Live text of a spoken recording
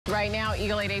Right now,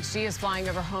 Eagle 8 HD is flying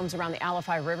over homes around the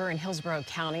Alafia River in Hillsborough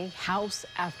County. House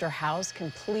after house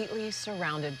completely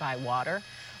surrounded by water.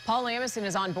 Paul Lamison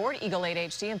is on board Eagle 8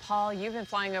 HD. And Paul, you've been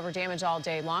flying over damage all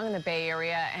day long in the Bay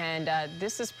Area, and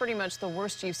this is pretty much the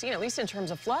worst you've seen, at least in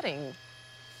terms of flooding.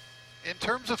 In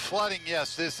terms of flooding,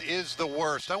 yes, this is the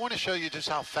worst. I want to show you just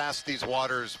how fast these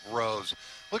waters rose.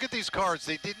 Look at these cars.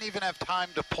 They didn't even have time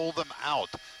to pull them out.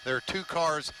 There are two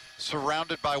cars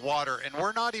surrounded by water, and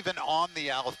we're not even on the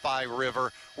Alafia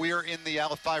River. We are in the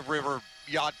Alafia River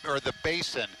yacht or the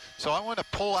basin. So I want to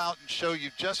pull out and show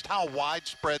you just how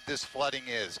widespread this flooding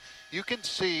is. You can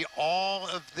see all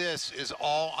of this is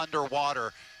all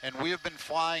underwater, and we have been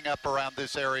flying up around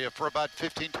this area for about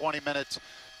 15-20 minutes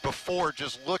before,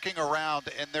 just looking around,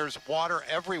 and there's water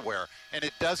everywhere, and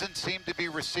it doesn't seem to be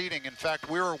receding. In fact,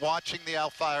 we were watching the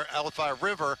Alafia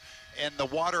River, and the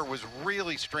water was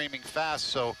really streaming fast.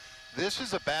 So this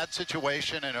is a bad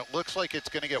situation, and it looks like it's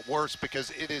going to get worse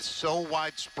because it is so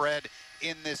widespread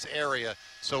in this area.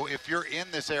 So if you're in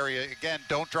this area, again,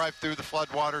 don't drive through the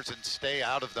floodwaters and stay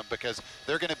out of them, because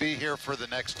they're going to be here for the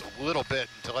next little bit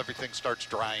until everything starts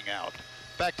drying out.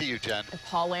 Back to you, Jen.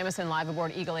 Paul Lamison live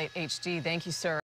aboard Eagle 8 HD. Thank you, sir.